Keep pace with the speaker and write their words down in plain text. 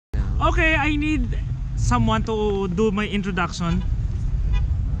Okay, I need someone to do my introduction.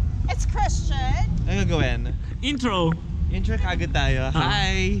 It's Christian. Ano gagawin? Intro. Intro kagad tayo.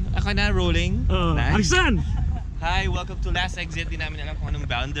 Hi! Ako na, rolling. Nice. Aksan! Hi, welcome to last exit. Di namin alam kung anong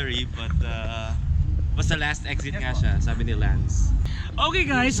boundary, but basta last exit nga siya, sabi ni Lance. Okay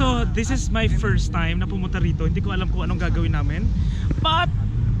guys, so this is my first time na pumunta rito. Hindi ko alam kung anong gagawin namin. But,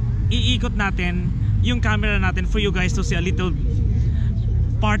 iikot natin yung camera natin for you guys to see a little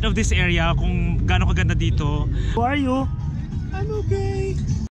part of this area, kung gaano kaganda dito. How are you? I'm okay.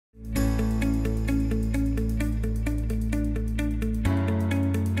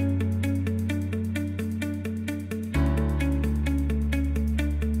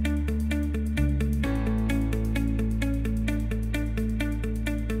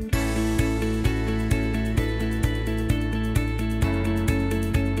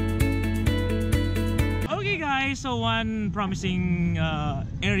 So one promising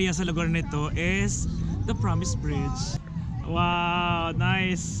area sa lugar nito is the Promise Bridge. Wow,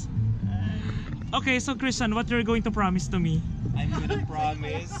 nice. Okay, so Christian, what you're going to promise to me? I'm gonna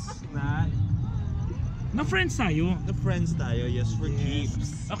promise na friends tayo. the friends tayo, yes, for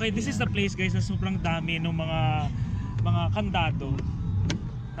keeps. Okay, this is the place guys na sobrang dami ng mga kandado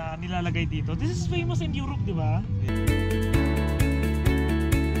na nilalagay dito. This is famous in Europe, di ba?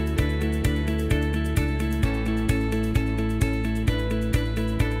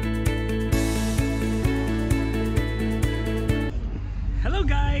 Hello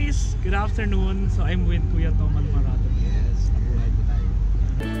guys! Good afternoon. So I'm with Kuya Tom Alvarado. Yes, buhay po tayo.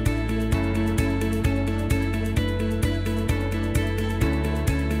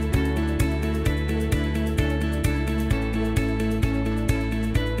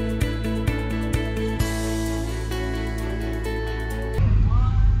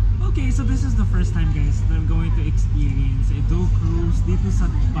 Okay, so this is the first time guys that I'm going to experience a do cruise dito sa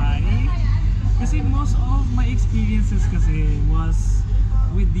Dubai. Kasi most of my experiences kasi was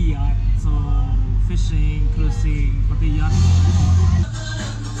with the yacht. So, fishing, cruising, pati yacht.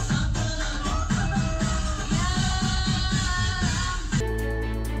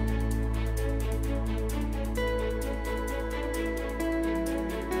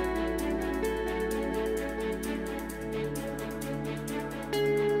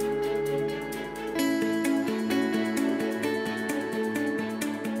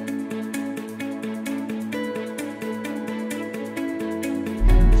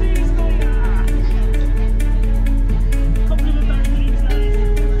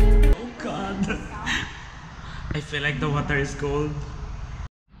 I feel like the water is cold.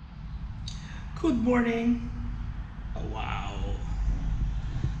 Good morning. Oh, wow.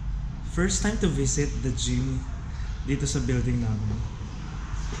 First time to visit the gym dito sa building namin.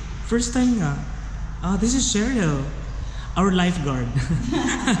 First time nga. This is Cheryl, our lifeguard.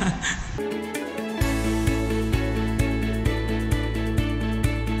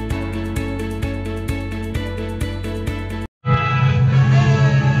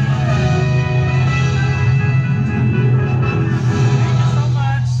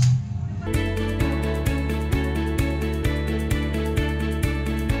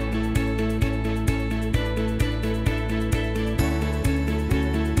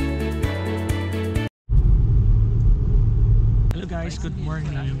 Guys, good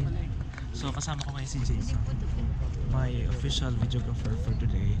morning. So kasama ko ngayon si Jason, my official videographer for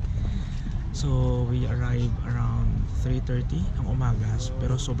today. So we arrived around 3:30 ng umaga,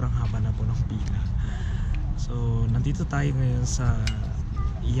 pero sobrang haba na po ng pila. So nandito tayo ngayon sa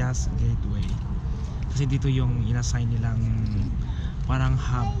Yas Gateway kasi dito yung inassign nilang parang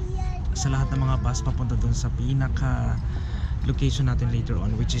hub sa lahat ng mga bus papunta dun sa pinaka location natin later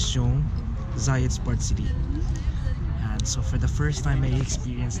on, which is yung Zayed Sport City. So for the first time may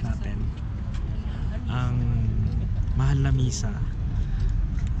experience natin ang mahal na misa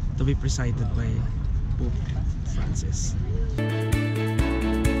to be presided by Pope Francis.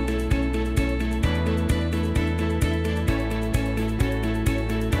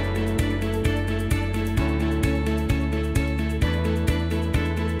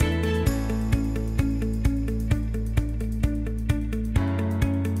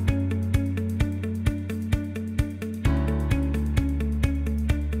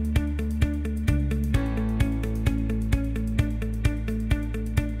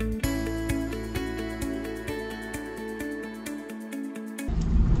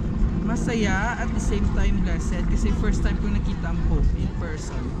 Masaya at the same time blessed kasi first time ko nakita ang Pope in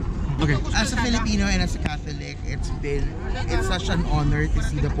person. Okay. As a Filipino and as a Catholic, it's such an honor to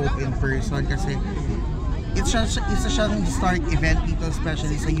see the Pope in person kasi it's such an historic event dito,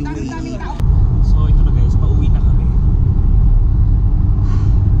 especially sa UAE.